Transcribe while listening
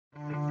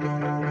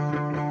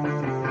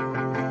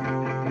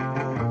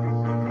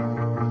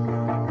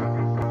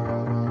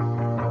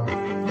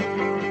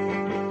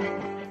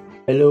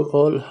Hello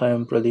all, I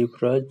am Pradeep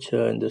Raj.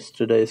 In this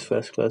today's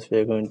first class, we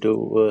are going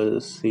to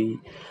see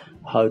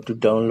how to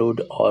download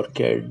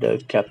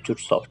OrCAD capture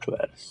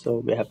software. So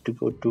we have to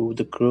go to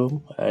the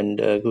Chrome and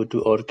go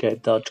to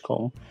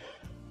OrCAD.com.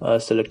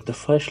 Select the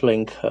first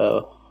link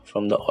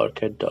from the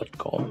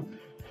OrCAD.com.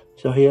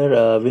 So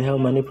here we have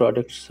many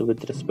products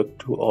with respect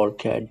to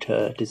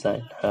OrCAD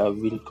design.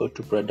 We'll go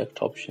to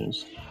product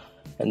options.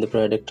 And the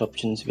product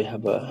options, we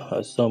have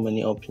so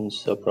many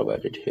options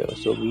provided here.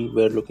 So we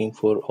were looking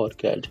for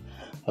OrCAD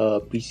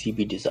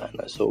PCB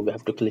designer, so we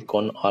have to click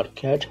on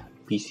OrCAD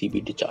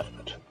PCB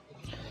designer.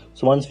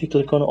 So once we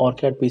click on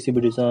OrCAD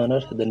PCB designer,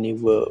 the new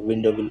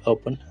window will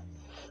open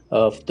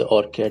of the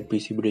OrCAD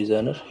PCB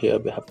designer. Here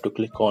we have to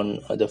click on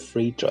the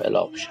free trial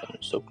option.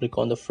 So click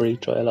on the free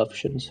trial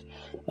options.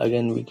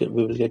 Again, we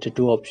will get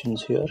two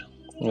options here.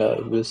 We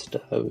have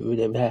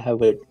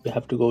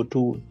to go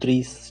to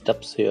 3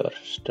 steps here: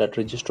 start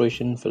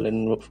registration, fill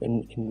in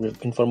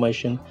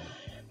information,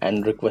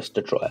 and request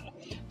a trial.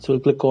 So we'll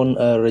click on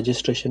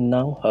registration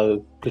now.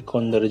 Click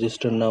on the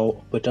register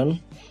now button.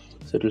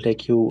 So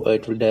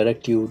it will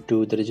direct you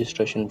to the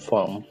registration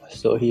form.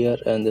 So here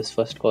in this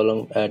first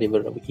column, add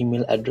your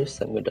email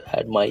address. I'm going to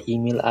add my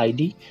email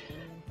ID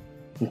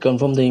and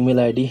confirm the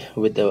email ID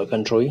with the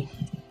country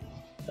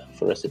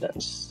for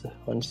residence.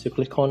 Once you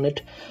click on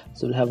it,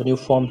 so we'll have a new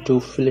form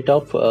to fill it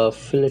up.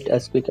 Fill it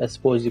as quick as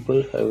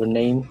possible. Your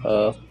name,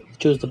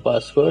 choose the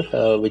password,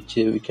 which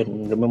we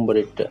can remember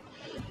it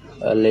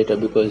later,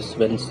 because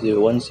once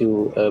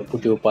you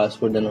put your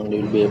password, then only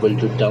you'll be able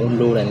to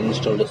download and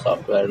install the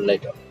software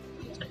later.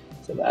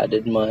 So I've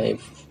added my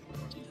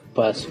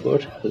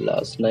password,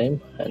 last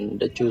name,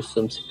 and choose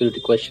some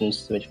security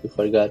questions which we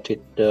forgot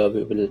it.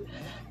 We will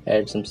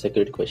add some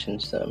security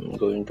questions. I'm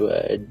going to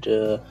add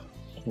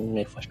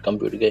my first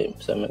computer game,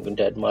 so I'm going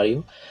to add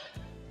Mario.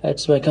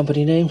 That's my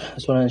company name,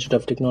 Swan Institute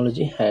of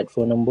Technology. Add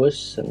phone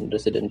numbers and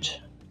resident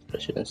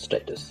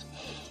status.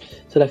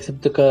 So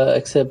accept the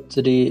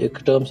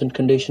terms and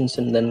conditions,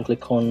 and then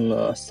click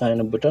on sign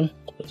up button.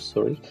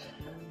 Sorry,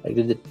 I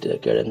did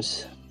it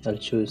cadence. I'll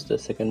choose the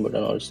second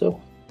button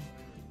also.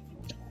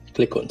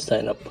 Click on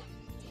sign up.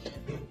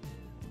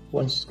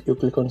 Once you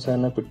click on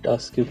sign up, it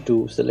asks you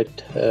to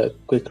select a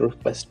quick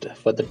request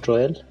for the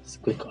trial.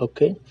 So click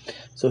OK.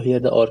 So here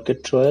the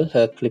OrCAD trial,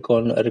 click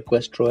on a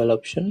request trial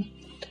option,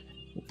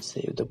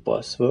 save the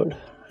password,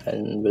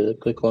 and we'll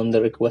click on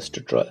the request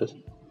trial.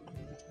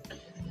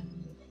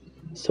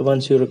 So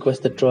once you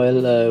request the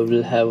trial,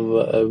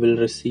 we'll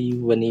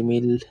receive an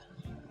email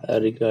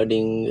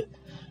regarding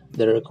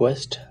the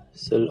request.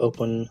 So we'll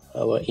open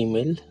our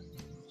email,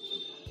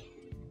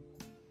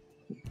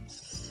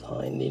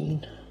 sign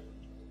in.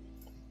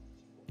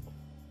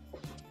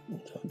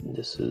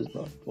 This is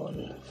not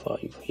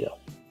 1.5. Yeah,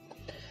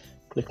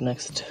 click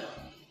next.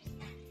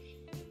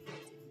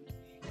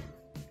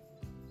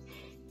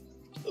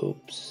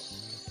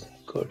 Oops,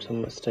 got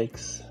some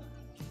mistakes.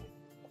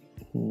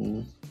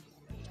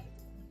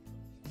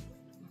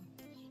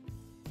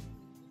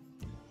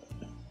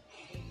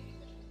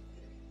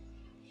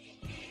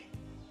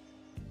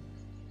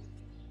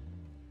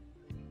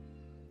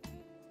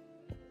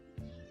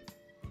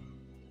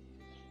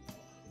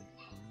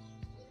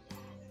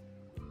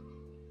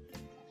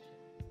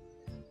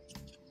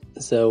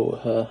 So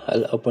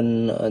I'll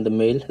open the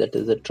mail, that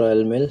is a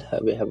trial mail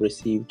we have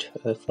received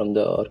from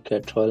the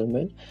OrCAD trial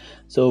mail.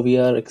 So we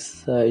are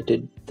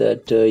excited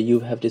that you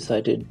have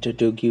decided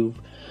to give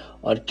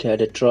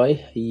OrCAD a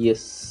try.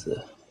 Yes.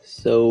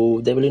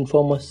 So they will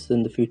inform us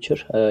in the future.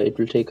 It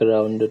will take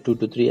around 2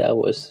 to 3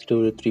 hours,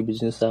 2 to 3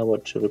 business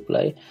hours to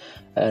reply,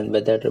 and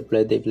with that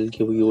reply they will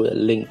give you a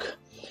link.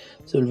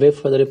 So we'll wait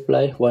for the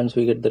reply. Once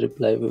we get the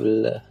reply, we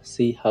will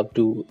see how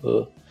to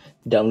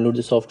download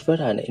the software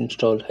and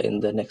install in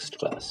the next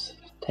class.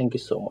 Thank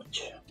you so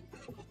much.